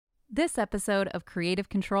This episode of Creative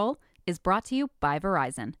Control is brought to you by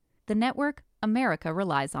Verizon, the network America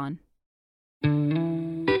relies on.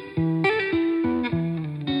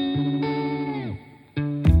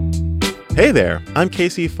 Hey there, I'm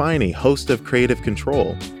Casey Finey, host of Creative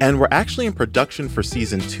Control, and we're actually in production for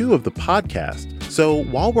Season 2 of the podcast. So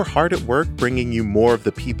while we're hard at work bringing you more of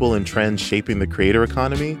the people and trends shaping the creator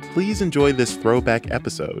economy, please enjoy this throwback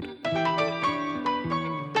episode.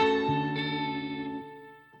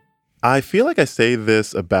 I feel like I say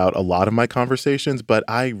this about a lot of my conversations, but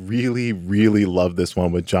I really love this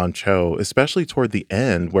one with John Cho, especially toward the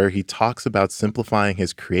end where he talks about simplifying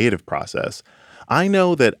his creative process. I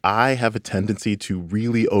know that I have a tendency to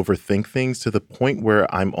really overthink things to the point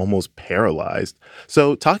where I'm almost paralyzed.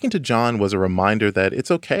 So talking to John was a reminder that it's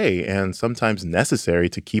okay and sometimes necessary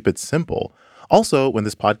to keep it simple. Also, when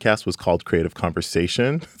this podcast was called Creative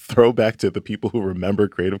Conversation, throwback to the people who remember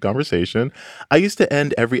Creative Conversation, I used to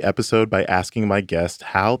end every episode by asking my guests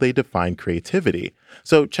how they define creativity.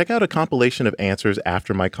 So check out a compilation of answers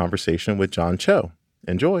after my conversation with John Cho.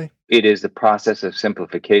 Enjoy. It is the process of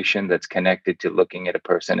simplification that's connected to looking at a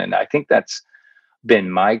person. And I think that's been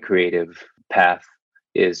my creative path,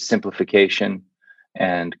 is simplification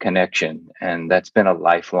and connection. And that's been a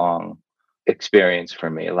lifelong experience for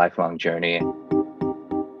me, a lifelong journey.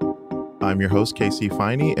 I'm your host, Casey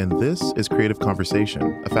Finey, and this is Creative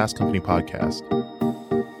Conversation, a Fast Company podcast.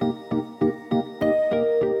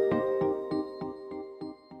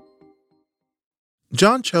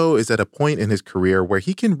 John Cho is at a point in his career where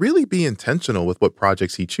he can really be intentional with what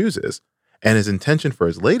projects he chooses. And his intention for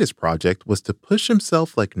his latest project was to push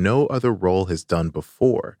himself like no other role has done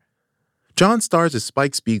before. John stars as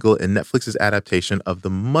Spike Spiegel in Netflix's adaptation of the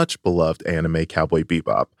much-beloved anime Cowboy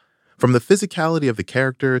Bebop. From the physicality of the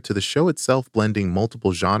character to the show itself blending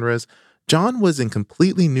multiple genres, John was in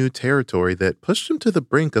completely new territory that pushed him to the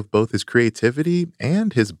brink of both his creativity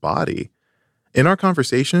and his body. In our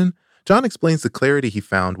conversation, John explains the clarity he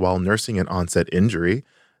found while nursing an onset injury,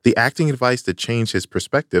 the acting advice that changed his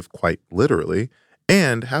perspective quite literally,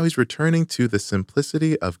 and how he's returning to the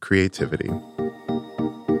simplicity of creativity.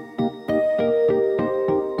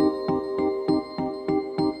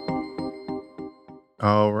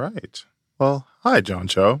 All right. Well, hi, John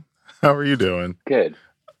Cho. How are you doing? Good.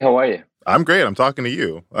 How are you? I'm great. I'm talking to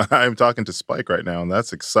you. I'm talking to Spike right now, and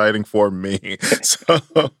that's exciting for me. So,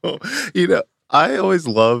 I always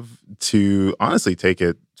love to honestly take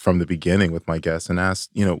it from the beginning with my guests and ask,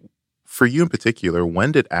 for you in particular,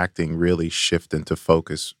 when did acting really shift into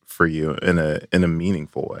focus for you in a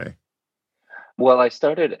meaningful way? Well, I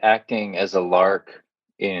started acting as a lark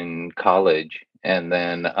in college, and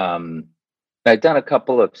then I'd done a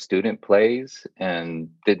couple of student plays and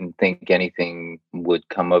didn't think anything would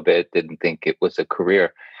come of it, didn't think it was a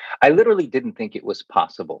career. I literally didn't think it was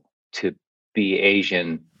possible to be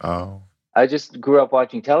Asian. Oh, I just grew up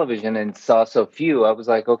watching television and saw so few. I was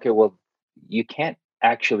like, okay, well, you can't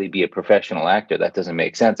actually be a professional actor. That doesn't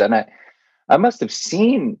make sense. And I must have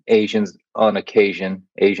seen Asians on occasion.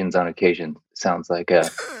 Asians on occasion sounds like a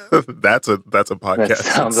that's a podcast. that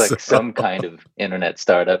sounds like some kind of internet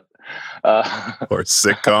startup. Or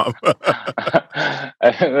sitcom.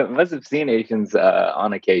 I must have seen Asians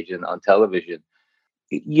on occasion on television,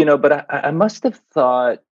 but I must have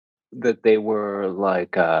thought that they were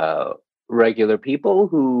like regular people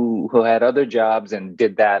who had other jobs and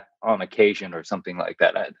did that on occasion or something like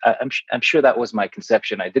that. I'm sure that was my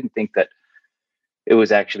conception. I didn't think that it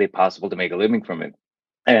was actually possible to make a living from it.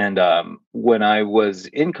 And when I was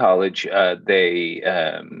in college, I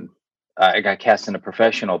got cast in a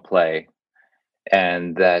professional play,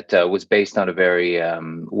 and that was based on a very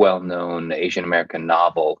well-known Asian American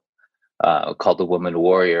novel called The Woman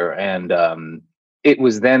Warrior. And it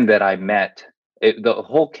was then that I met the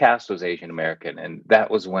whole cast was Asian American, and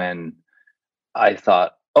that was when I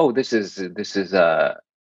thought, "Oh, this is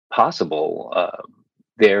possible.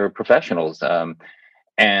 They're professionals,"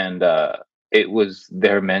 and it was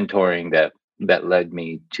their mentoring that led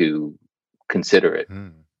me to consider it,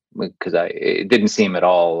 because it didn't seem at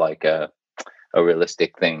all like a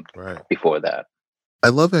realistic thing before that. I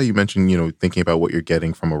love how you mentioned, thinking about what you're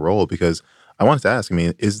getting from a role, because I wanted to ask,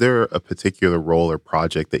 is there a particular role or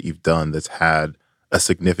project that you've done that's had a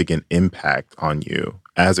significant impact on you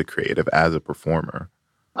as a creative, as a performer?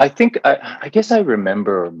 I think, I guess I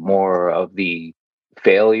remember more of the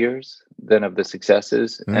failures than of the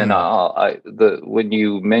successes. And when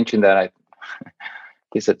you mentioned that, I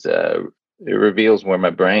guess it reveals where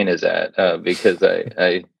my brain is at, because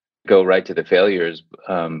I go right to the failures.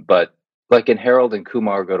 But like in Harold and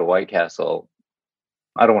Kumar Go to White Castle,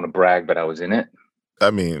 I don't want to brag, but I was in it.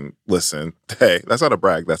 I mean, listen, hey, that's not a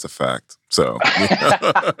brag, that's a fact. So,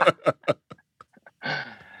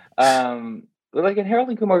 um, but like in Harold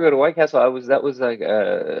and Kumar Go to White Castle, I was that was like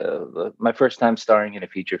my first time starring in a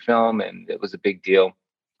feature film, and it was a big deal.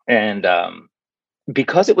 And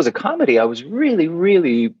because it was a comedy, I was really,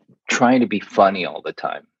 really trying to be funny all the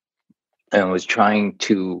time, and was trying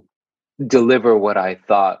to deliver what I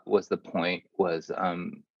thought was the point was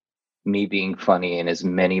me being funny in as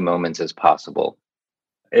many moments as possible.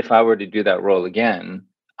 If I were to do that role again,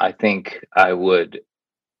 I think I would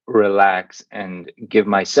relax and give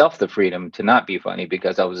myself the freedom to not be funny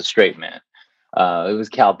because I was a straight man. It was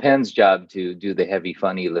Cal Penn's job to do the heavy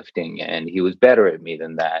funny lifting, and he was better at me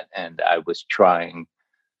than that. And I was trying.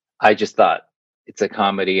 I just thought it's a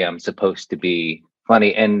comedy. I'm supposed to be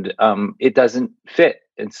funny, and it doesn't fit.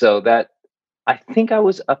 And so that I think I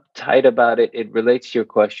was uptight about it. It relates to your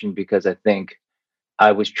question because I think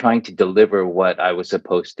I was trying to deliver what I was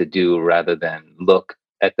supposed to do rather than look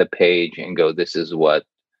at the page and go,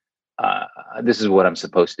 uh, this is what I'm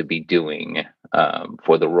supposed to be doing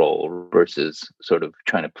for the role versus sort of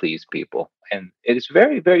trying to please people. And it is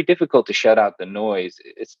very, very difficult to shut out the noise,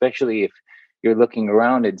 especially if you're looking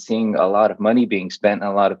around and seeing a lot of money being spent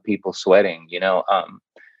and a lot of people sweating, you know.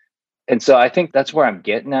 And so I think that's where I'm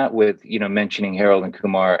getting at with, you know, mentioning Harold and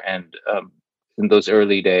Kumar. And in those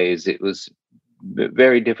early days, it was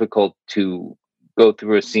very difficult to go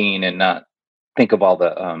through a scene and not think of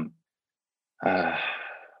uh,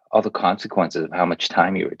 all the consequences of how much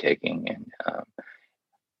time you were taking. And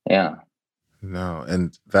yeah. no,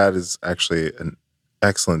 and that is actually an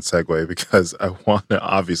excellent segue because I want to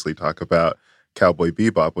obviously talk about Cowboy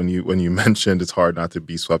Bebop. When you mentioned it's hard not to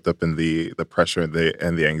be swept up in the pressure and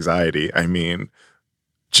the anxiety. I mean,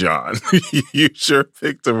 John, you sure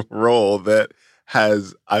picked a role that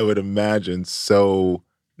has, I would imagine, so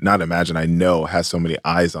not imagine, I know has so many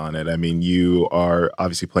eyes on it. I mean, you are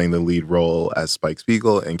obviously playing the lead role as Spike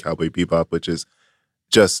Spiegel in Cowboy Bebop, which is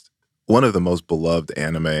just one of the most beloved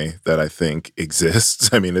anime that I think exists.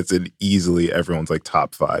 I mean, it's in easily everyone's like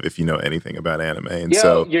top five if you know anything about anime. And Yo,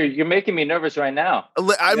 so, you're making me nervous right now.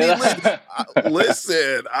 I mean, Yeah.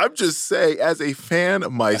 listen, I'm just saying, as a fan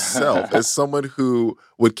myself, as someone who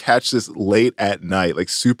would catch this late at night, like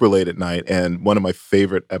super late at night, and one of my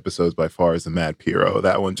favorite episodes by far is the Mad Piro.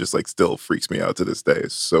 That one just like still freaks me out to this day.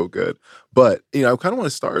 It's so good. But you know, I kind of want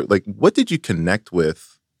to start like, what did you connect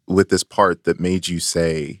with this part that made you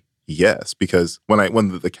say yes? Because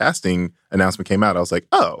when the casting announcement came out, I was like,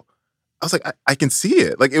 oh. I was like, I can see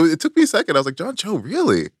it. Like it took me a second. I was like, John Cho,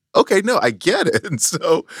 really? Okay, no, I get it. And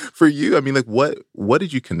so for you, I mean, like, what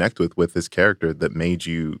did you connect with this character that made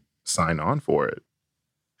you sign on for it?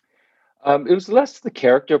 It was less the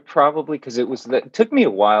character probably because it took me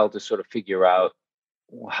a while to sort of figure out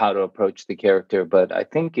how to approach the character. But I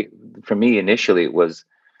think for me initially it was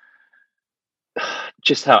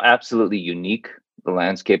just how absolutely unique the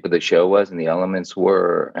landscape of the show was and the elements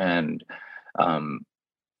were, and um,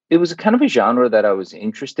 it was a kind of a genre that I was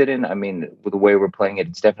interested in. I mean, with the way we're playing it,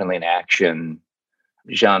 it's definitely an action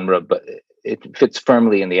genre, but it fits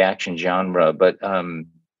firmly in the action genre. But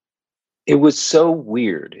it was so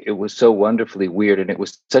weird. It was so wonderfully weird, and it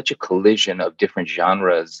was such a collision of different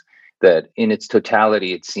genres that, in its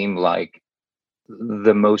totality, it seemed like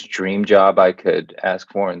the most dream job I could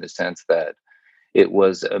ask for. In the sense that it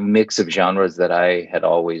was a mix of genres that I had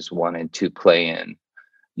always wanted to play in,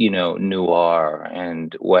 you know, noir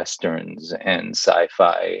and westerns and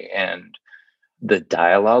sci-fi, and the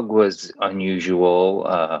dialogue was unusual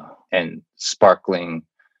and sparkling.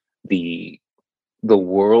 The the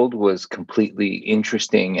world was completely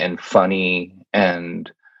interesting and funny,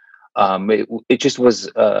 and it just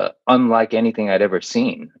was unlike anything I'd ever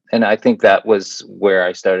seen. And I think that was where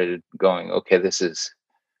I started going, okay, this is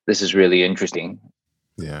really interesting.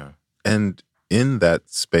 Yeah. And in that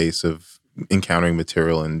space of encountering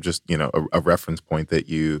material and just, you know, a reference point that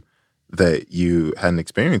you had an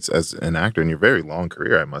experience as an actor in your very long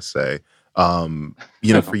career, I must say.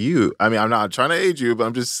 You know, for you, I mean, I'm not trying to age you, but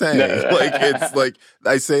I'm just saying, like, it's like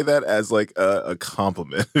I say that as like a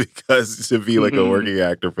compliment because to be like a Mhm. working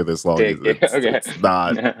actor for this long is Take it. Okay. it's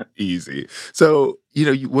not easy. So, you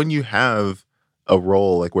know, when you have a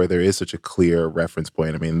role like where there is such a clear reference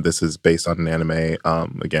point, I mean, this is based on an anime,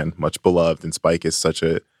 again, much beloved, and Spike is such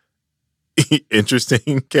a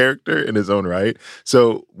interesting character in his own right.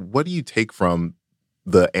 So, what do you take from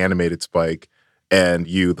the animated Spike and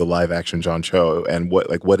you, the live action John Cho, and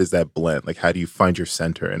what is that blend? Like, how do you find your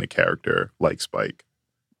center in a character like Spike?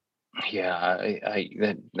 Yeah,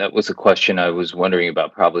 that was a question I was wondering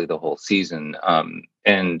about probably the whole season.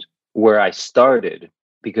 And where I started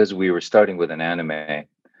because we were starting with an anime,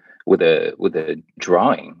 with a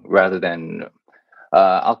drawing rather than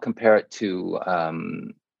I'll compare it to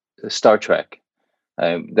Star Trek.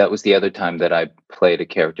 That was the other time that I played a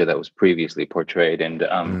character that was previously portrayed, and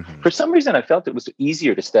Hmm. for some reason, I felt it was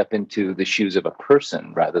easier to step into the shoes of a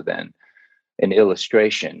person rather than an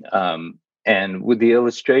illustration. And with the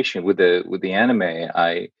illustration, with the anime,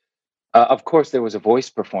 I of course there was a voice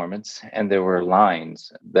performance and there were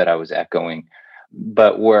lines that I was echoing,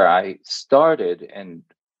 but where I started, and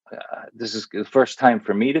this is the first time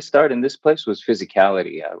for me to start in this place, was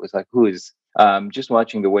physicality. I was like, who is just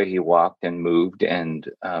watching the way he walked and moved, and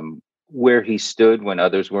where he stood when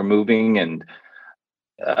others were moving, and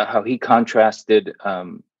how he contrasted,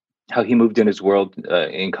 how he moved in his world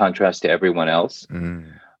in contrast to everyone else.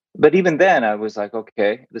 Mm. But even then, I was like,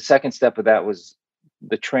 okay, the second step of that was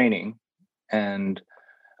the training. And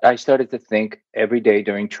I started to think every day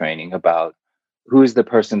during training about who is the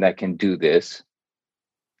person that can do this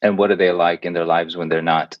and what are they like in their lives when they're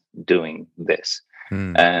not doing this.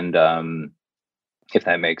 Mm. And if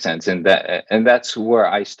that makes sense. And that's where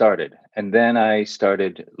I started. And then I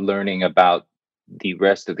started learning about the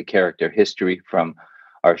rest of the character history from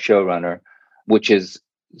our showrunner, which is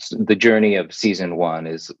the journey of season one,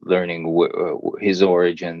 is learning his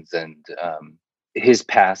origins and his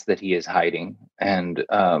past that he is hiding. And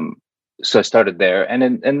so I started there,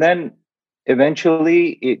 and then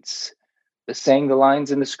eventually it's saying the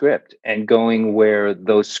lines in the script and going where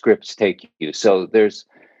those scripts take you. So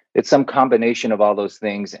it's some combination of all those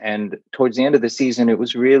things. And towards the end of the season, it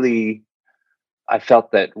was really, I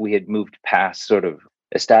felt that we had moved past sort of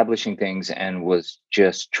establishing things and was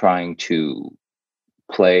just trying to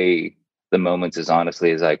play the moments as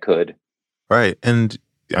honestly as I could. Right. And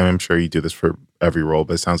I'm sure you do this for every role,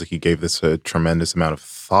 but it sounds like you gave this a tremendous amount of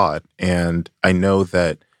thought. And I know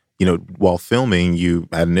that, while filming, you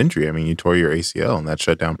had an injury. I mean, you tore your ACL and that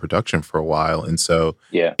shut down production for a while. And so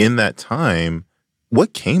Yeah. in that time,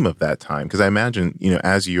 what came of that time? Because I imagine,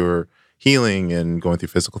 as you're healing and going through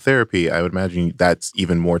physical therapy, I would imagine that's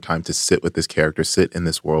even more time to sit with this character, sit in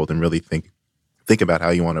this world, and really think about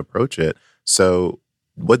how you want to approach it. So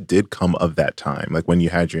what did come of that time? Like when you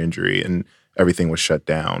had your injury and everything was shut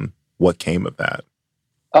down, what came of that?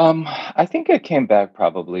 I think I came back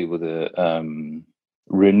probably with a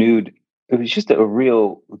renewed, it was just a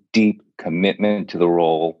real deep commitment to the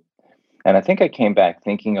role. And I think I came back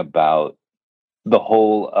thinking about the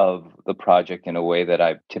whole of the project in a way that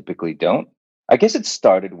I typically don't. I guess it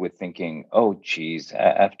started with thinking, oh, geez,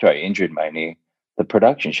 after I injured my knee, the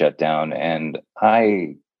production shut down and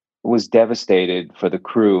I was devastated for the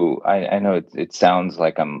crew. I know it sounds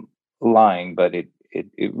like I'm lying, but it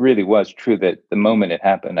really was true that the moment it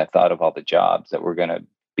happened, I thought of all the jobs that were going to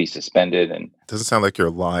be suspended. And It doesn't sound like you're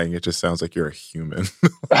lying. It just sounds like you're a human.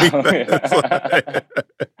 oh, That's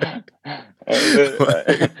yeah.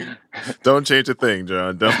 like, don't change a thing,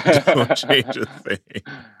 John. Don't change a thing.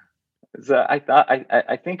 So I thought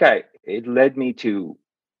I think it led me to,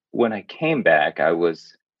 when I came back, I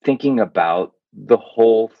was thinking about the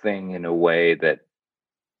whole thing in a way that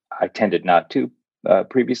I tended not to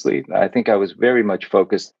previously. I think I was very much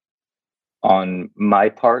focused on my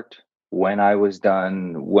part, when I was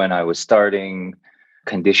done, when I was starting,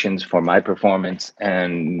 conditions for my performance.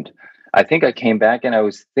 And I think I came back and I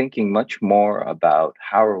was thinking much more about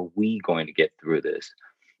how are we going to get through this?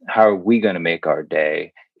 How are we going to make our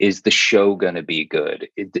day? Is the show going to be good?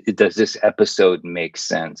 Does this episode make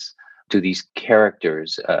sense? Do these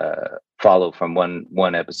characters follow from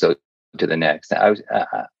one episode to the next?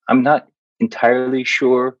 I'm not entirely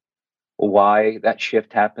sure why that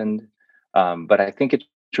shift happened, but I think it's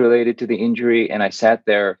related to the injury. And I sat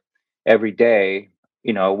there every day.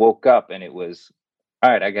 I woke up and it was, all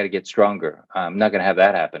right, I got to get stronger. I'm not going to have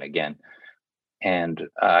that happen again. And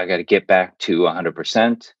I got to get back to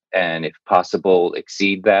 100%, and if possible,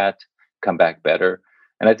 exceed that, come back better.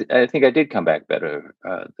 And I think I did come back better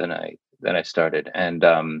than I started. And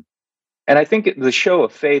I think the show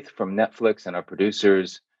of faith from Netflix and our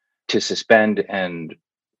producers to suspend and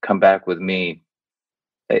come back with me,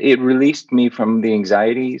 it released me from the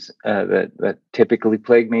anxieties that typically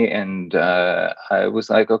plague me. And I was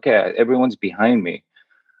like, okay, everyone's behind me.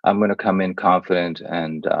 I'm going to come in confident,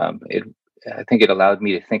 and I think it allowed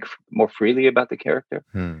me to think more freely about the character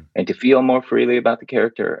Hmm. and to feel more freely about the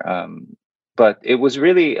character. But it was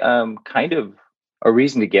really kind of a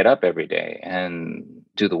reason to get up every day and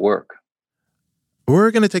do the work.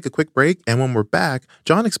 We're going to take a quick break, and when we're back,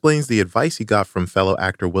 John explains the advice he got from fellow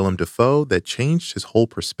actor Willem Dafoe that changed his whole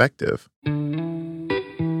perspective.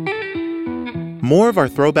 More of our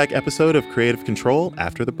throwback episode of Creative Control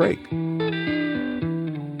after the break.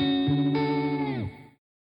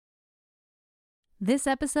 This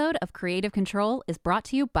episode of Creative Control is brought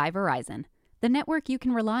to you by Verizon, the network you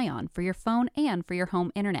can rely on for your phone and for your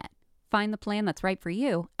home internet. Find the plan that's right for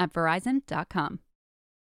you at Verizon.com.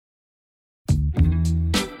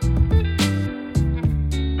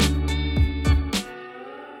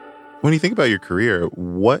 When you think about your career,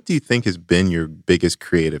 what do you think has been your biggest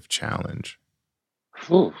creative challenge?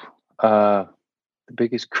 Ooh, the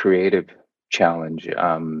biggest creative challenge.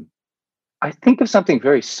 I think of something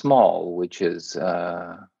very small, which is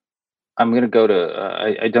I'm going to go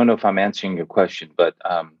to. I don't know if I'm answering your question, but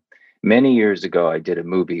many years ago, I did a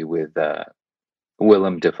movie with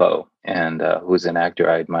Willem Dafoe, and who is an actor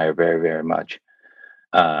I admire very, very much.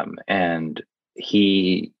 And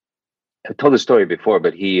he, I've told the story before,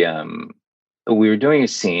 but we were doing a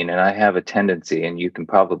scene, and I have a tendency, and you can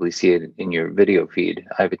probably see it in your video feed.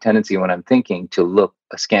 I have a tendency when I'm thinking to look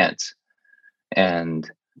askance, and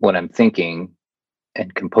when I'm thinking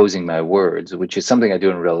and composing my words, which is something I do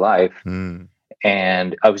in real life. Mm.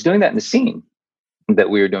 And I was doing that in the scene that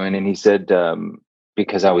we were doing, and he said,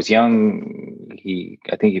 because I was young,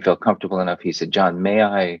 I think he felt comfortable enough. He said, "John, may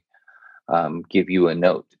I give you a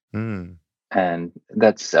note?" Mm. And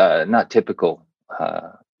that's not typical.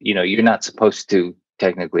 You're not supposed to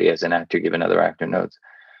technically, as an actor, give another actor notes.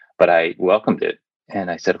 But I welcomed it, and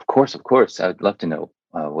I said, of course, I'd love to know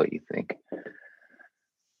what you think."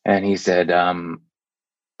 And he said,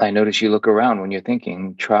 "I notice you look around when you're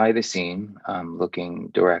thinking. Try the scene, looking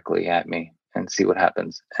directly at me, and see what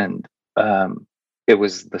happens." And it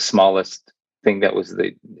was the smallest thing. That was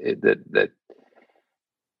that.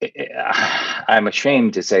 I'm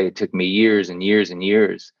ashamed to say it took me years and years and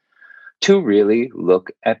years to really look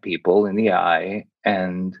at people in the eye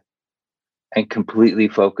and completely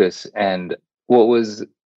focus. And what was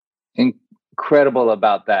incredible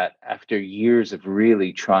about that, after years of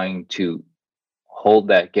really trying to hold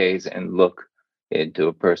that gaze and look into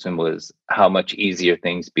a person, was how much easier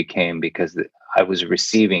things became, because I was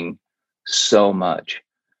receiving so much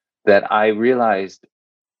that I realized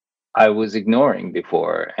I was ignoring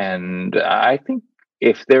before. And I think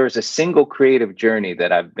if there is a single creative journey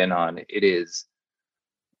that I've been on, it is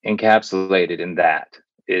encapsulated in that.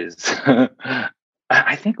 Is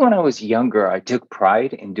I think when I was younger, I took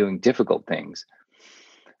pride in doing difficult things,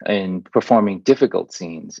 in performing difficult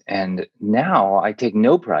scenes. And now I take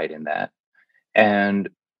no pride in that. And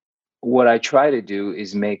what I try to do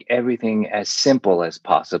is make everything as simple as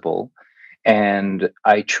possible. And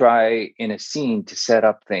I try in a scene to set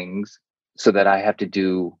up things so that I have to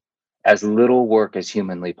do as little work as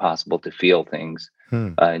humanly possible to feel things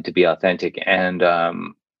Hmm. and to be authentic. And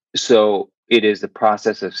so it is the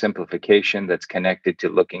process of simplification that's connected to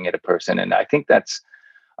looking at a person. And I think that's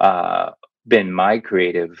uh, been my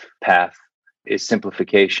creative path, is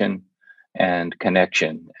simplification and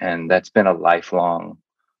connection. And that's been a lifelong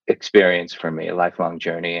experience for me, a lifelong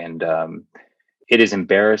journey. And it is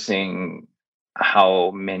embarrassing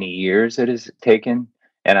how many years it has taken,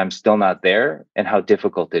 and I'm still not there, and how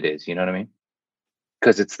difficult it is. You know what I mean?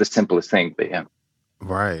 Because it's the simplest thing, but yeah.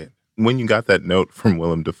 Right. When you got that note from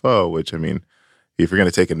Willem Dafoe, which, I mean, if you're going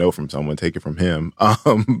to take a note from someone, take it from him.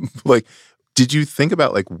 Like, did you think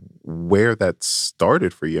about like where that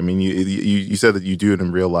started for you? I mean, you said that you do it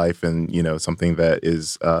in real life, and something that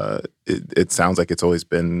is it sounds like it's always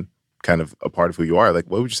been kind of a part of who you are. Like,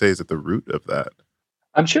 what would you say is at the root of that?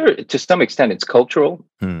 I'm sure to some extent it's cultural,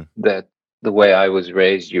 Hmm. that the way I was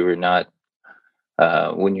raised, you were not,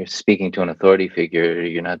 when you're speaking to an authority figure,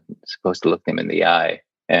 you're not supposed to look them in the eye.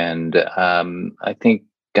 And I think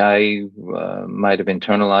I might have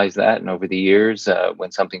internalized that. And over the years,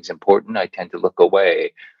 when something's important, I tend to look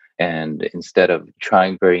away. And instead of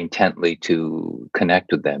trying very intently to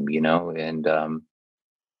connect with them, and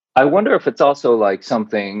I wonder if it's also like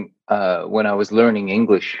something when I was learning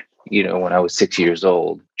English, when I was 6 years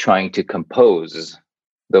old, trying to compose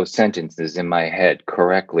those sentences in my head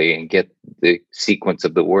correctly and get the sequence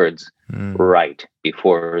of the words Hmm. right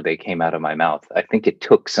before they came out of my mouth. I think it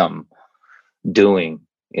took some doing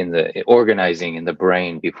in the organizing in the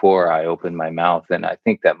brain before I opened my mouth. And I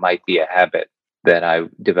think that might be a habit that I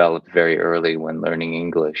developed very early when learning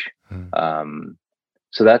English. Hmm.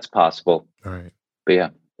 So that's possible. All right. But yeah,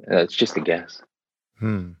 it's just a guess.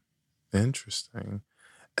 Hmm. Interesting.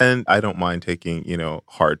 And I don't mind taking,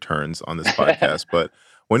 hard turns on this podcast, but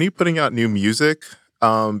when you're putting out new music,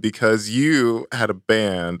 because you had a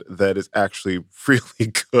band that is actually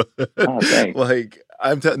really good. Oh, thanks. Like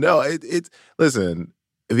no, it's listen,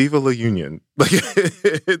 Viva La Union, like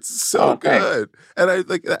it's so Oh, thanks. good, and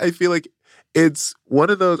I feel like it's one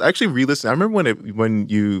of those. I actually re-listened. I remember when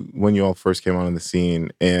you all first came on the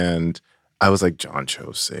scene, and I was like, John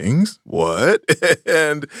Cho sings? What?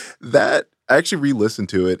 And that I actually re-listened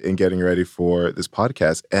to it in getting ready for this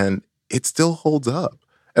podcast, and it still holds up.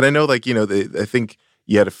 And I know, like, I think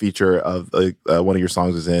you had a feature of like one of your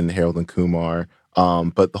songs was in Harold and Kumar,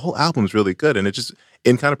 but the whole album is really good. And it just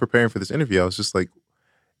in kind of preparing for this interview, I was just like,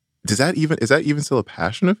 is that even still a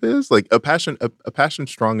passion of his? Like a passion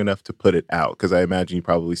strong enough to put it out? Because I imagine you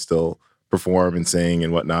probably still perform and sing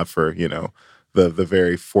and whatnot for the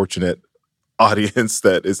very fortunate audience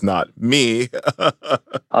that is not me.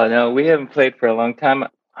 Oh no, we haven't played for a long time.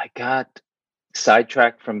 I got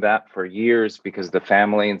sidetracked from that for years because of the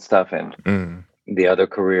family and stuff, and Mm, the other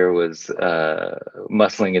career was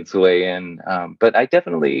muscling its way in. But I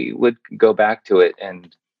definitely would go back to it.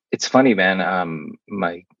 And it's funny, man.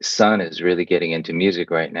 My son is really getting into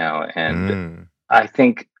music right now, and mm, I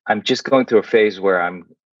think I'm just going through a phase where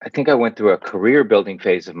I think I went through a career building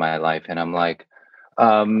phase of my life, and I'm like,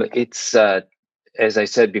 it's as I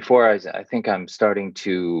said before, I think I'm starting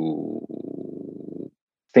to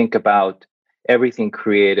think about everything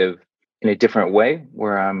creative in a different way,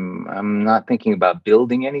 where I'm not thinking about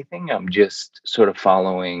building anything. I'm just sort of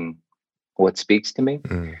following what speaks to me.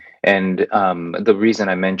 mm. And the reason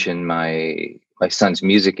I mentioned my son's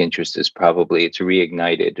music interest is probably it's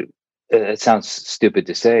reignited. It sounds stupid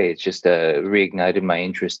to say. It's just reignited my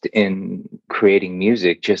interest in creating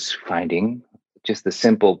music. Just finding just the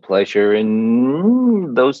simple pleasure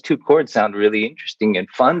in those two chords sound really interesting and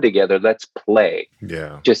fun together. Let's play.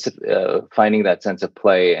 Yeah. Just finding that sense of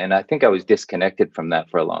play. And I think I was disconnected from that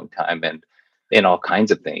for a long time, and in all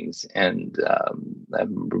kinds of things. And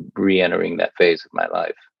I'm re-entering that phase of my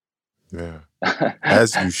life. Yeah.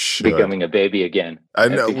 As you should. Becoming a baby again. I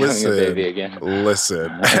know. Becoming a baby Listen, again.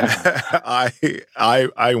 listen.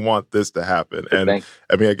 I want this to happen, and Thank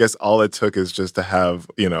I mean, I guess all it took is just to have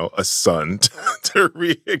a son to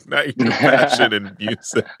reignite your passion in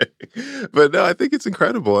music. But no, I think it's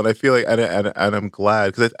incredible, and I feel like, and I'm glad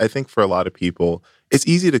because I think for a lot of people, it's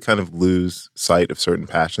easy to kind of lose sight of certain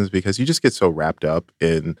passions because you just get so wrapped up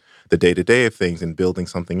in the day to day of things and building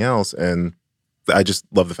something else, and I just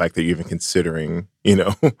love the fact that you're even considering,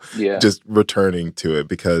 Yeah. just returning to it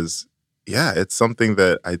because, yeah, it's something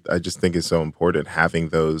that I just think is so important having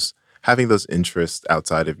those interests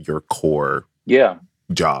outside of your core Yeah.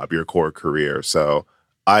 job, your core career. So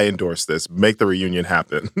I endorse this. Make the reunion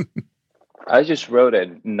happen. I just wrote a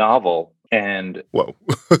novel, and Whoa.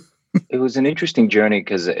 it was an interesting journey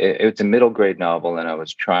because it's a middle grade novel, and I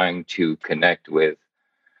was trying to connect with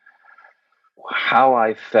how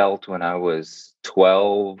I felt when I was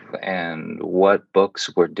 12 and what books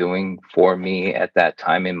were doing for me at that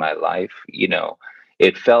time in my life.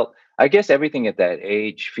 It felt, I guess everything at that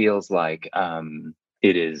age feels like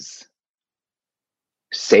it is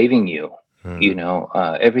saving you.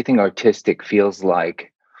 Mm, Everything artistic feels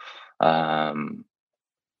like um,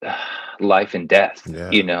 life and death, yeah.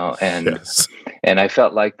 and Yes. I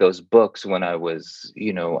felt like those books when I was,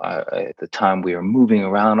 at the time we were moving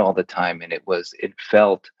around all the time, and it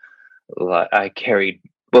felt like I carried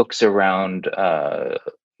books around,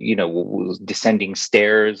 descending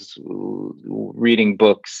stairs, reading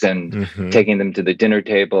books and Hmm. taking them to the dinner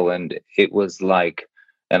table. And it was like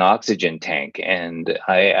an oxygen tank. And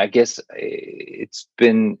I guess it's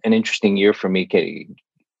been an interesting year for me,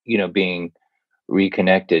 being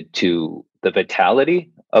reconnected to the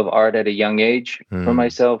vitality of art at a young age for Mm,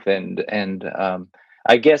 myself. And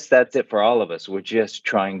I guess that's it for all of us. We're just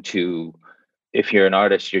trying to, if you're an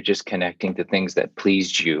artist, you're just connecting to things that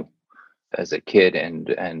pleased you as a kid and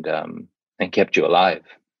kept you alive.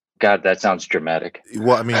 God, that sounds dramatic.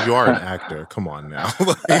 well, I mean, you are an actor. Come on now.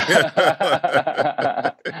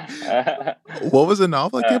 What was the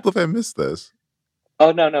novel? I can't believe I missed this.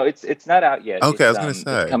 Oh no, no, it's not out yet. Okay, I It's was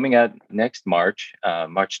gonna it's say. coming out next March,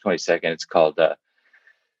 March 22nd. It's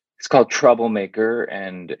called Troublemaker,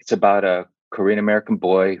 and it's about a Korean American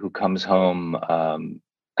boy who comes home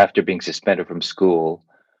after being suspended from school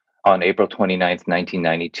on April 29th,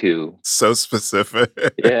 1992. So specific.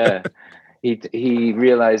 Yeah, he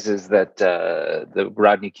realizes that the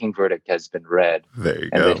Rodney King verdict has been read, There you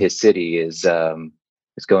and that go. his city is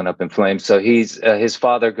going up in flames. So his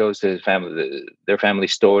father goes to his family, their family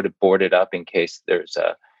store to board it up in case there's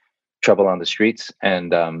trouble on the streets.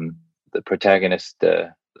 And the protagonist,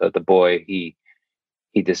 the boy, he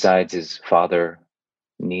decides his father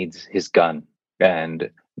needs his gun, and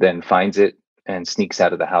then finds it and sneaks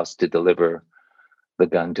out of the house to deliver the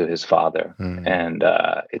gun to his father. Mm. And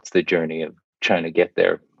it's the journey of trying to get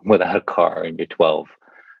there without a car, and you're 12.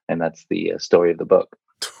 And that's the story of the book.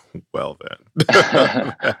 Well then.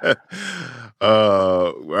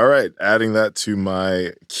 All right, adding that to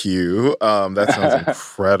my queue. That sounds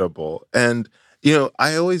incredible. And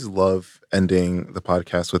I always love ending the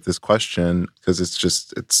podcast with this question because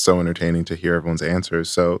it's so entertaining to hear everyone's answers.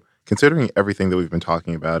 So, considering everything that we've been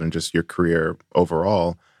talking about and just your career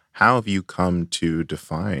overall, how have you come to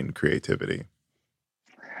define creativity?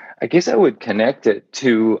 I guess I would connect it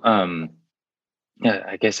to,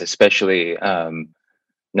 I guess, especially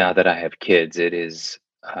now that I have kids, it is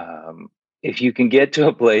if you can get to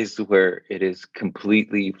a place where it is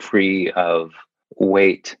completely free of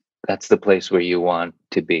weight, that's the place where you want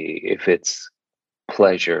to be. If it's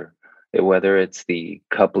pleasure, whether it's the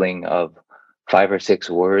coupling of 5 or 6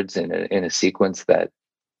 words in a sequence that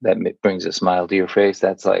brings a smile to your face,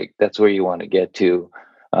 that's where you want to get to.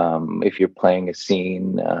 If you're playing a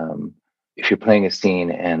scene,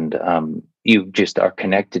 and you just are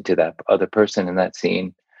connected to that other person in that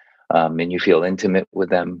scene, and you feel intimate with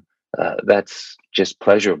them, that's just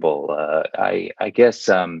pleasurable. I guess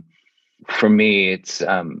for me, it's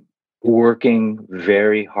working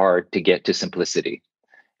very hard to get to simplicity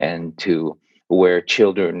and to where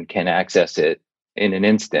children can access it in an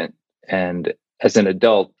instant. And as an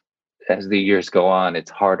adult, as the years go on, it's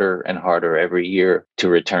harder and harder every year to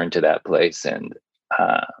return to that place. And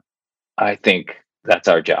I think that's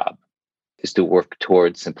our job, is to work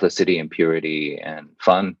towards simplicity and purity and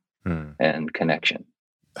fun and connection.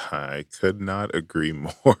 I could not agree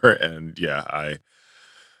more. And yeah,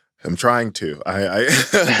 I'm trying to. I'm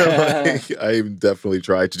definitely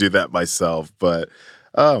trying to do that myself. But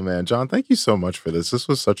oh man, John, thank you so much for this. This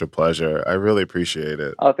was such a pleasure. I really appreciate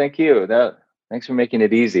it. Oh, thank you. Thanks for making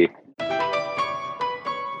it easy.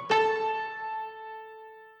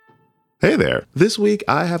 Hey there. This week,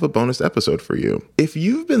 I have a bonus episode for you. If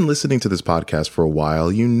you've been listening to this podcast for a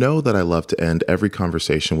while, you know that I love to end every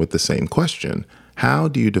conversation with the same question. How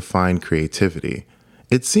do you define creativity?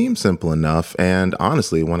 It seems simple enough, and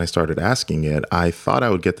honestly, when I started asking it, I thought I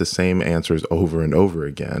would get the same answers over and over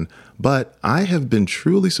again. But I have been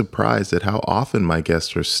truly surprised at how often my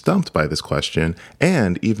guests are stumped by this question,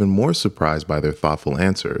 and even more surprised by their thoughtful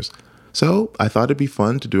answers. So I thought it'd be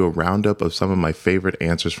fun to do a roundup of some of my favorite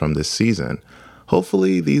answers from this season.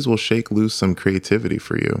 Hopefully, these will shake loose some creativity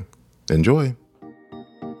for you. Enjoy.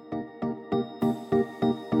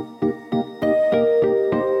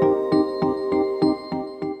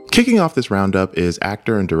 Kicking off this roundup is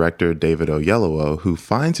actor and director David Oyelowo, who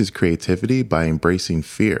finds his creativity by embracing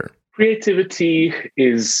fear. Creativity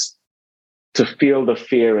is to feel the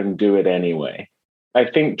fear and do it anyway. I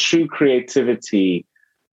think true creativity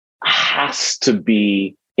has to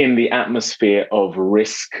be in the atmosphere of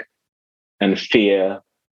risk and fear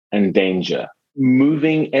and danger.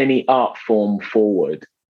 Moving any art form forward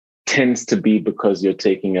tends to be because you're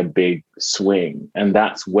taking a big swing, and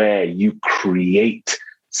that's where you create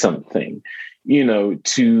something.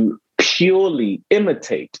 To purely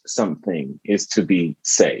imitate something is to be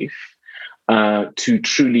safe. To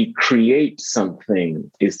truly create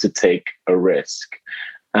something is to take a risk.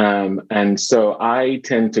 And so I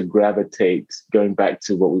tend to gravitate, going back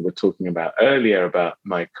to what we were talking about earlier about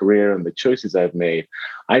my career and the choices I've made,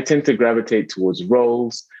 I tend to gravitate towards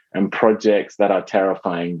roles and projects that are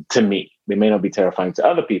terrifying to me. They may not be terrifying to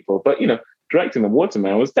other people, but, directing The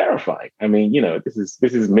Waterman was terrifying. I mean, this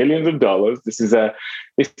is millions of dollars. This is a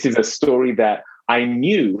story that I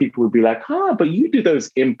knew people would be like, but you do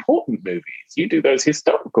those important movies. You do those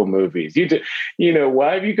historical movies. You do,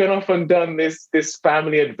 why have you gone off and done this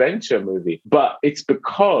family adventure movie? But it's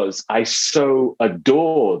because I so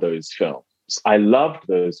adore those films. I loved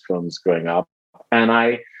those films growing up.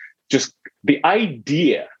 And the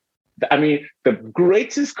idea, the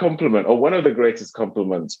greatest compliment, or one of the greatest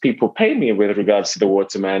compliments people pay me with regards to The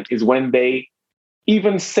Waterman, is when they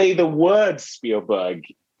even say the word Spielberg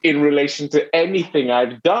in relation to anything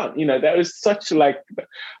I've done. That was such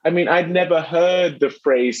I'd never heard the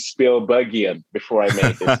phrase Spielbergian before I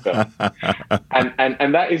made this film.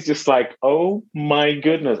 and that is just like, oh my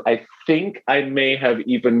goodness. I think I may have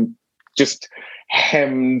even just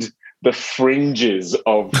hemmed the fringes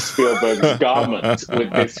of Spielberg's garment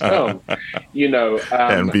with this film,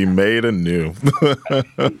 and be made anew.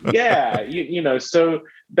 Yeah, so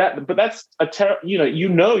that's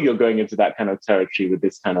you're going into that kind of territory with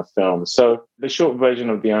this kind of film. So the short version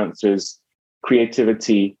of the answer is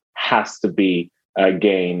creativity has to be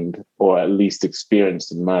gained, or at least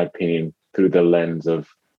experienced, in my opinion, through the lens of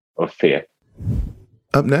fear.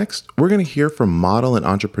 Up next, we're going to hear from model and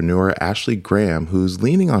entrepreneur Ashley Graham, who's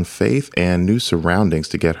leaning on faith and new surroundings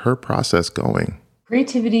to get her process going.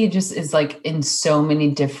 Creativity just is in so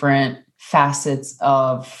many different facets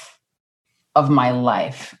of my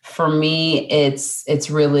life. For me, it's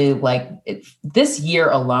really like this year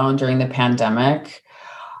alone during the pandemic,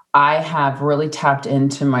 I have really tapped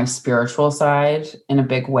into my spiritual side in a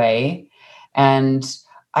big way. And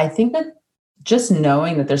I think that just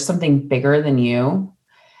knowing that there's something bigger than you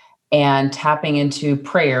and tapping into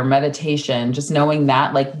prayer, meditation, just knowing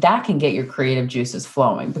that, like, that can get your creative juices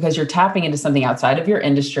flowing because you're tapping into something outside of your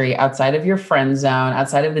industry, outside of your friend zone,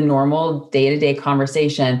 outside of the normal day-to-day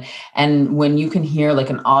conversation. And when you can hear like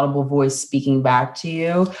an audible voice speaking back to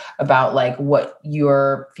you about like what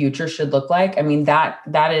your future should look like, I mean,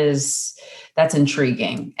 that's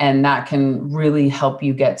intriguing. And that can really help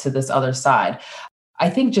you get to this other side. I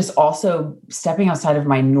think just also stepping outside of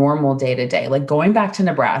my normal day-to-day, like going back to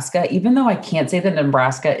Nebraska, even though I can't say that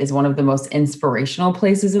Nebraska is one of the most inspirational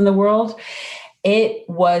places in the world, it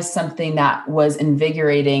was something that was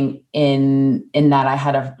invigorating in that I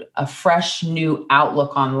had a fresh new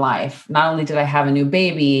outlook on life. Not only did I have a new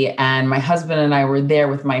baby and my husband and I were there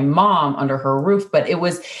with my mom under her roof, but it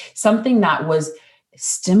was something that was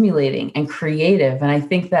stimulating and creative. And I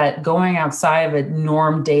think that going outside of a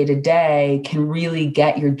norm day to day can really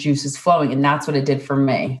get your juices flowing. And that's what it did for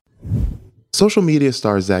me. Social media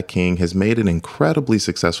star Zach King has made an incredibly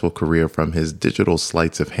successful career from his digital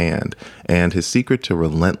sleights of hand, and his secret to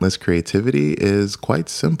relentless creativity is quite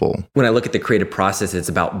simple. When I look at the creative process, it's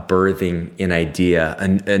about birthing an idea,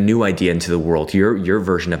 a new idea into the world, your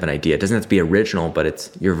version of an idea. It doesn't have to be original, but it's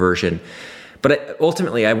your version. But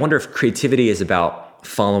ultimately, I wonder if creativity is about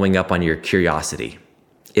following up on your curiosity,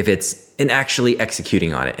 if it's in actually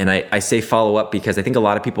executing on it. And I say follow up because I think a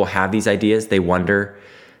lot of people have these ideas. They wonder,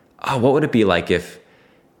 oh, what would it be like if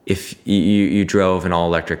you drove an all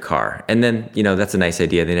electric car? And then, that's a nice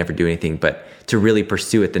idea. They never do anything, but to really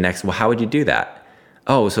pursue it well, how would you do that?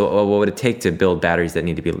 Oh, so what would it take to build batteries that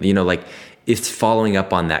need to be, it's following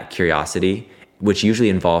up on that curiosity, which usually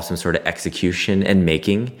involves some sort of execution and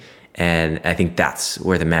making. And I think that's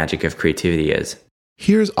where the magic of creativity is.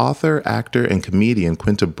 Here's author, actor, and comedian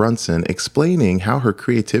Quinta Brunson explaining how her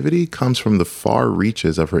creativity comes from the far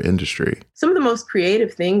reaches of her industry. Some of the most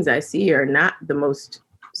creative things I see are not the most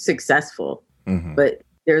successful, but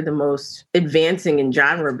they're the most advancing in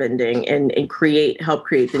genre bending and help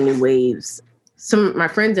create the new waves. Some of my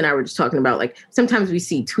friends and I were just talking about, like, sometimes we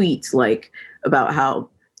see tweets like about how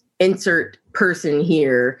insert person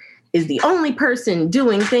here is the only person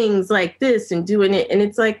doing things like this and doing it. And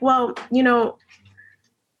it's like, well,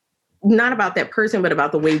 not about that person, but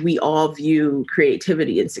about the way we all view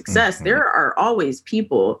creativity and success. There are always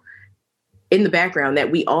people in the background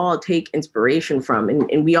that we all take inspiration from,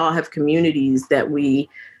 and we all have communities that we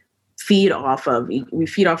feed off of. We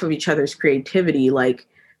feed off of each other's creativity. Like,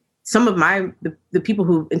 some of the people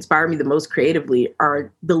who inspire me the most creatively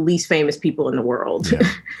are the least famous people in the world.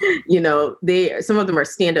 Yeah. Some of them are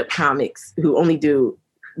stand-up comics who only do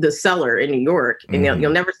The Cellar in New York, and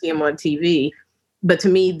you'll never see them on TV. But to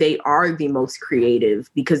me, they are the most creative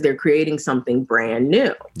because they're creating something brand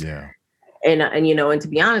new. Yeah. And to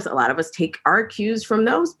be honest, a lot of us take our cues from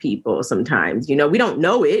those people sometimes. We don't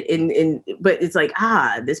know it, but it's like,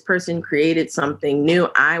 this person created something new.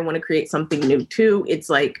 I want to create something new too. It's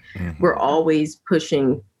like we're always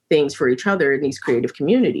pushing things for each other in these creative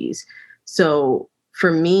communities. So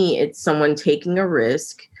for me, it's someone taking a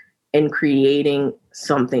risk and creating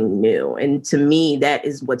something new. And to me, that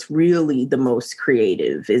is what's really the most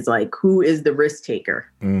creative, is like, who is the risk taker?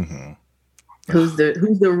 Who's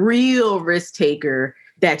the real risk taker?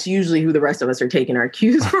 That's usually who the rest of us are taking our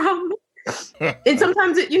cues from. And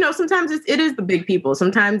sometimes it is the big people.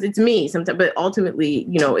 Sometimes it's me. But ultimately,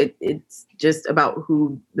 it's just about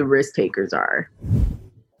who the risk takers are.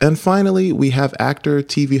 And finally, we have actor,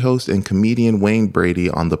 TV host, and comedian Wayne Brady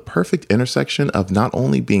on the perfect intersection of not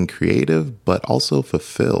only being creative, but also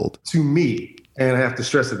fulfilled. To me, and I have to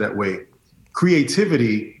stress it that way,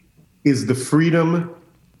 creativity is the freedom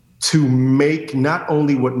to make not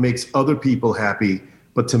only what makes other people happy,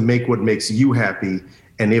 but to make what makes you happy.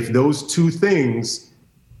 And if those two things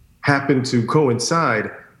happen to coincide,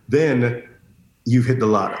 then you've hit the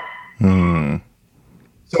lotto.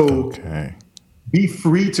 So be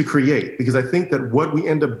free to create, because I think that what we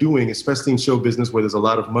end up doing, especially in show business where there's a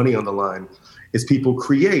lot of money on the line, is people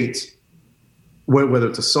create, whether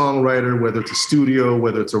it's a songwriter, whether it's a studio,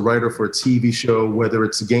 whether it's a writer for a TV show, whether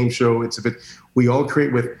it's a game show, we all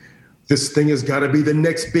create with, this thing has got to be the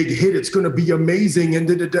next big hit. It's going to be amazing.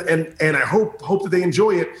 And I hope that they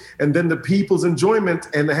enjoy it. And then the people's enjoyment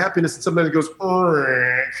and the happiness is something that goes,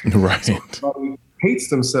 right. So everybody hates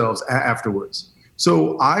themselves afterwards.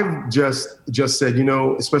 So I've just said,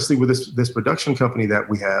 especially with this production company that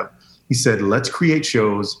we have, He said, let's create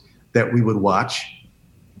shows that we would watch,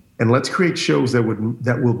 and let's create shows that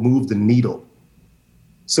will move the needle.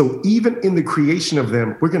 So even in the creation of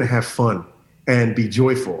them, we're going to have fun and be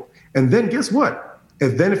joyful. And then guess what?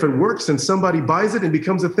 And then if it works and somebody buys it and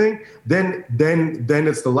becomes a thing, then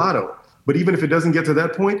it's the lotto. But even if it doesn't get to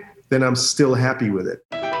that point, then I'm still happy with it.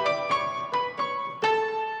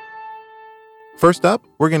 First up,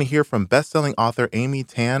 we're going to hear from best-selling author Amy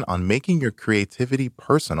Tan on making your creativity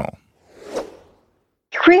personal.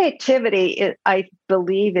 Creativity, I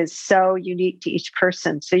believe, is so unique to each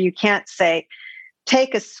person. So you can't say,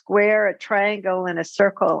 take a square, a triangle, and a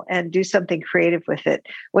circle and do something creative with it,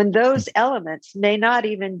 when those elements may not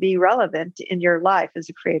even be relevant in your life as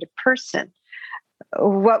a creative person.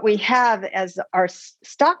 What we have as our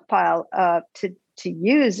stockpile to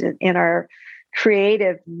use in our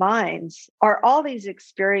creative minds are all these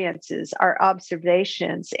experiences, our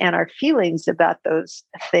observations, and our feelings about those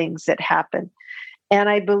things that happen. And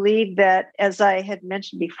I believe that, as I had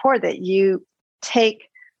mentioned before, that you take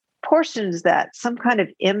portions of that, some kind of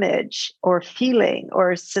image or feeling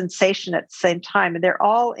or sensation at the same time, and they're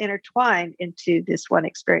all intertwined into this one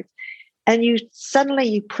experience. And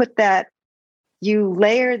you put that, you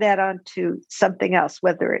layer that onto something else,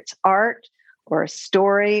 whether it's art or a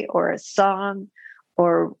story or a song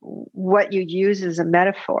or what you use as a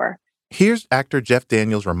metaphor. Here's actor Jeff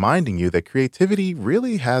Daniels reminding you that creativity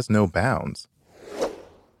really has no bounds.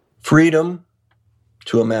 Freedom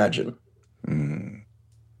to imagine. Mm.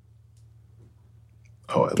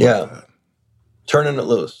 Oh, I love that. Turning it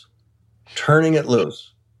loose.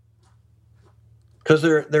 Because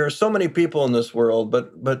there are so many people in this world,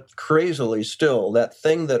 but crazily still, that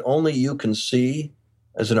thing that only you can see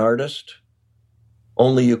as an artist,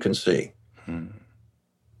 only you can see.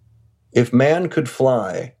 If man could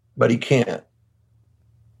fly, but he can't,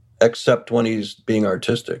 except when he's being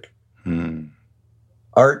artistic.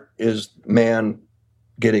 Art is man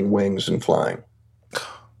getting wings and flying.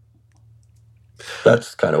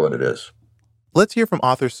 That's kind of what it is. Let's hear from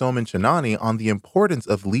author Soman Chinani on the importance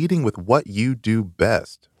of leading with what you do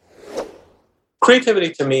best.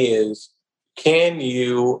 Creativity to me is, can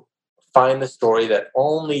you find the story that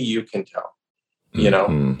only you can tell? You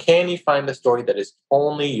know, can you find the story that is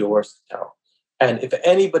only yours to tell? And if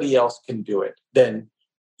anybody else can do it, then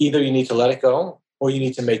either you need to let it go or you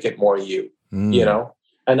need to make it more you, you know?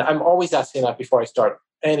 And I'm always asking that before I start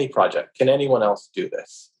any project. Can anyone else do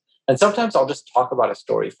this? And sometimes I'll just talk about a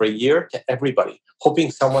story for a year to everybody,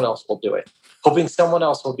 hoping someone else will do it, hoping someone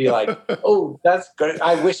else will be like, oh, that's great.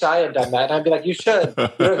 I wish I had done that. And I'd be like, you should.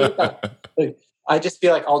 Like, I just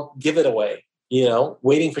feel like I'll give it away, you know,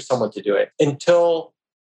 waiting for someone to do it until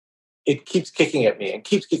it keeps kicking at me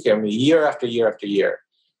year after year after year.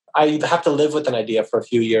 I have to live with an idea for a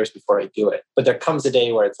few years before I do it. But there comes a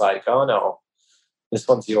day where it's like, oh no, this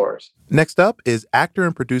one's yours. Next up is actor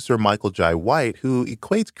and producer Michael Jai White, who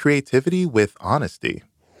equates creativity with honesty.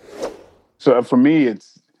 So for me,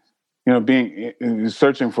 it's, you know,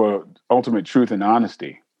 searching for ultimate truth and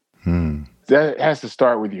honesty. That has to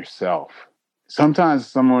start with yourself. Sometimes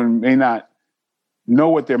someone may not know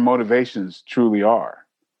what their motivations truly are.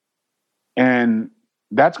 And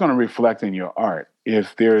that's going to reflect in your art.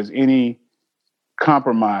 If there's any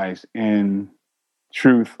compromise in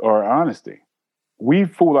truth or honesty, we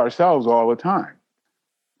fool ourselves all the time.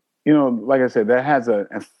 You know, like I said, that has an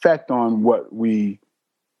effect on what we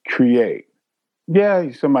create.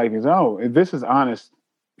 Yeah, somebody can say, oh, this is honest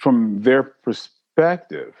from their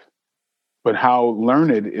perspective, but how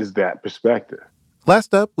learned is that perspective?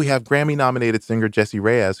 Last up, we have Grammy-nominated singer Jessie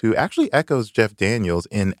Reyez, who actually echoes Jeff Daniels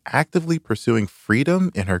in actively pursuing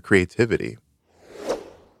freedom in her creativity.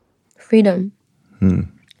 Freedom.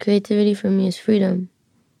 Creativity for me is freedom.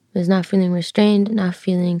 It's not feeling restrained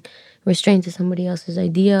to somebody else's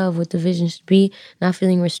idea of what the vision should be, not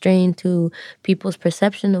feeling restrained to people's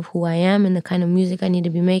perception of who I am and the kind of music I need to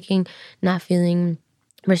be making, not feeling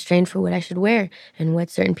restrained for what I should wear and what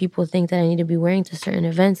certain people think that I need to be wearing to certain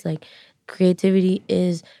events. Like, creativity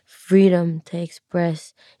is freedom to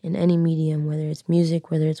express in any medium, whether it's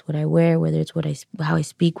music, whether it's what I wear, whether it's how I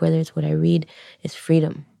speak, whether it's what I read. It's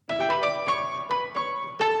freedom.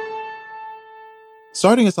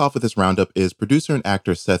 Starting us off with this roundup is producer and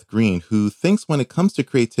actor Seth Green, who thinks when it comes to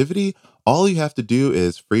creativity, all you have to do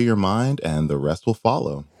is free your mind and the rest will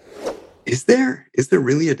follow. Is there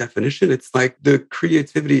really a definition? It's like the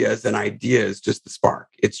creativity as an idea is just the spark.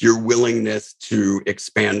 It's your willingness to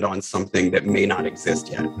expand on something that may not exist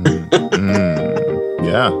yet.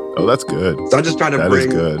 Yeah. Oh, that's good. So I'm just trying to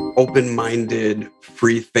bring good. Open-minded,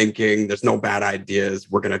 free thinking. There's no bad ideas.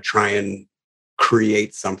 We're going to try and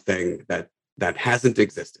create something that hasn't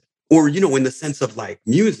existed. Or, in the sense of like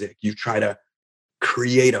music, you try to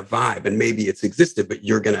create a vibe and maybe it's existed, but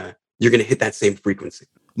you're gonna hit that same frequency.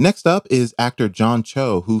 Next up is actor John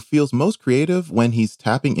Cho, who feels most creative when he's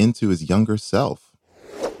tapping into his younger self.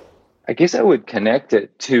 I guess I would connect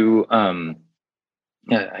it to,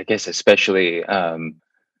 I guess especially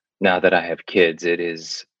now that I have kids, it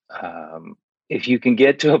is, if you can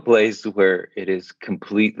get to a place where it is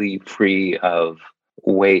completely free of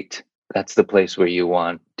weight, that's the place where you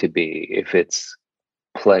want to be. If it's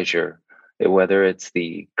pleasure, whether it's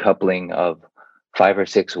the coupling of 5 or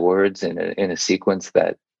 6 words in a sequence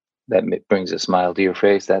that brings a smile to your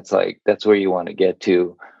face, that's where you want to get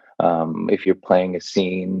to. If you're playing a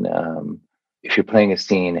scene,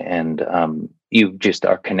 and you just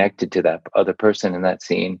are connected to that other person in that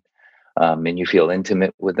scene, and you feel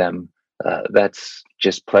intimate with them, that's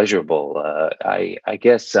just pleasurable. I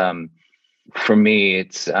guess for me,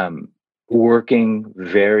 it's working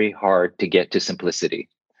very hard to get to simplicity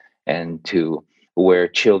and to where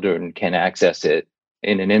children can access it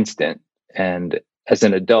in an instant. And as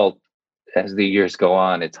an adult, as the years go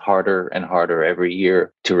on, it's harder and harder every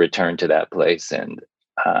year to return to that place. And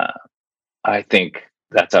I think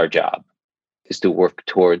that's our job, is to work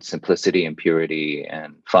towards simplicity and purity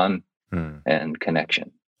and fun and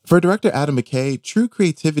connection. For director Adam McKay, true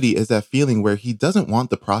creativity is that feeling where he doesn't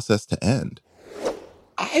want the process to end.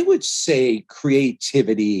 I would say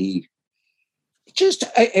creativity, just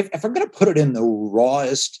if I'm going to put it in the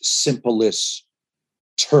rawest, simplest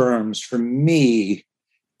terms, for me,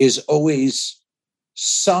 is always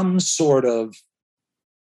some sort of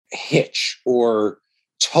hitch or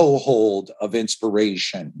toehold of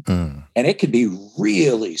inspiration. And it can be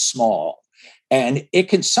really small. And it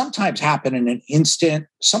can sometimes happen in an instant.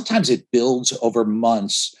 Sometimes it builds over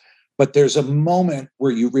months. But there's a moment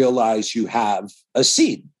where you realize you have a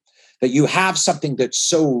seed, that you have something that's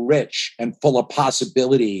so rich and full of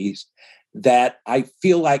possibilities that I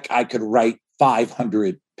feel like I could write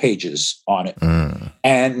 500 pages on it.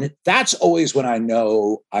 And that's always when I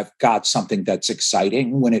know I've got something that's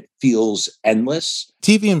exciting, when it feels endless.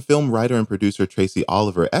 TV and film writer and producer Tracy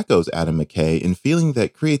Oliver echoes Adam McKay in feeling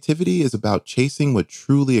that creativity is about chasing what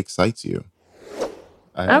truly excites you.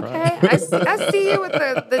 Okay, I see you with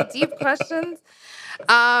the deep questions.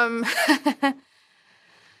 I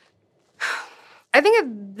think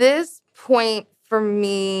at this point for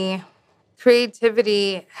me,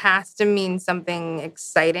 creativity has to mean something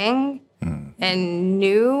exciting and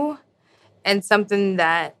new and something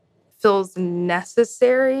that feels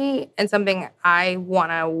necessary and something I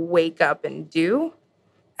want to wake up and do.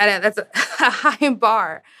 And that's a high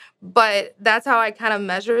bar, but that's how I kind of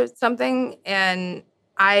measure something. And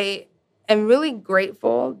I am really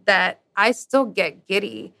grateful that I still get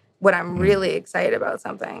giddy when I'm really excited about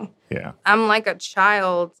something. Yeah. I'm like a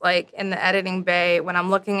child, like in the editing bay, when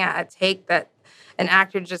I'm looking at a take that an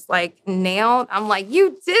actor just like nailed, I'm like,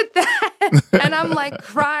 you did that. And I'm like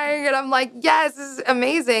crying and I'm like, yes, this is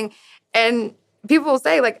amazing. And people will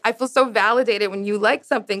say, like, I feel so validated when you like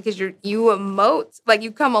something because you emote, like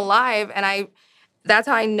you come alive. And that's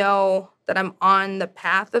how I know that I'm on the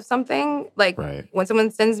path of something. Like when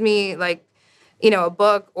someone sends me like, a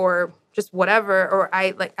book or just whatever, or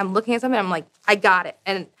I'm looking at something, I'm like, I got it.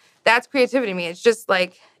 And that's creativity to me. It's just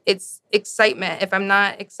like, it's excitement. If I'm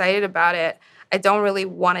not excited about it, I don't really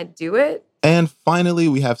want to do it. And finally,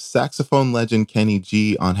 we have saxophone legend Kenny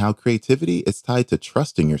G on how creativity is tied to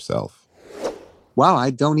trusting yourself. Wow,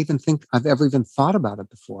 I don't even think I've ever even thought about it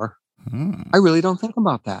before. I really don't think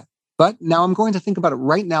about that. But now I'm going to think about it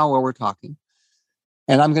right now while we're talking.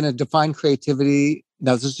 And I'm going to define creativity.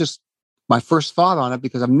 Now, this is just my first thought on it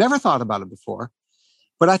because I've never thought about it before.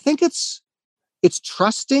 But I think it's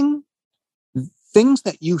trusting things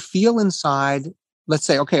that you feel inside. Let's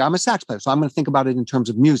say, okay, I'm a sax player, so I'm going to think about it in terms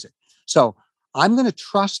of music. So I'm going to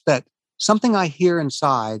trust that something I hear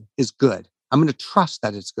inside is good. I'm going to trust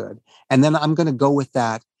that it's good. And then I'm going to go with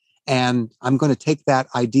that. And I'm going to take that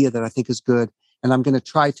idea that I think is good. And I'm going to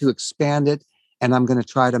try to expand it. And I'm going to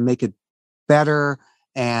try to make it better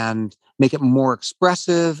and make it more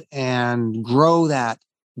expressive and grow that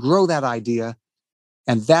idea.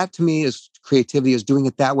 And that to me is creativity, is doing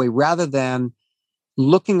it that way rather than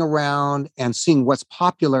looking around and seeing what's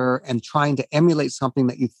popular and trying to emulate something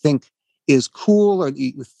that you think is cool or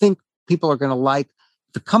you think people are going to like.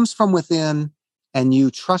 If it comes from within and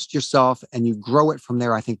you trust yourself and you grow it from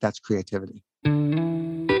there, I think that's creativity.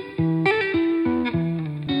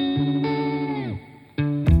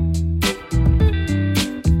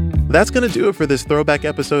 That's going to do it for this throwback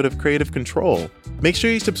episode of Creative Control. Make sure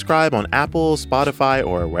you subscribe on Apple, Spotify,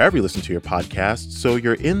 or wherever you listen to your podcasts so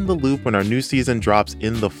you're in the loop when our new season drops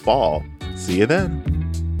in the fall. See you then.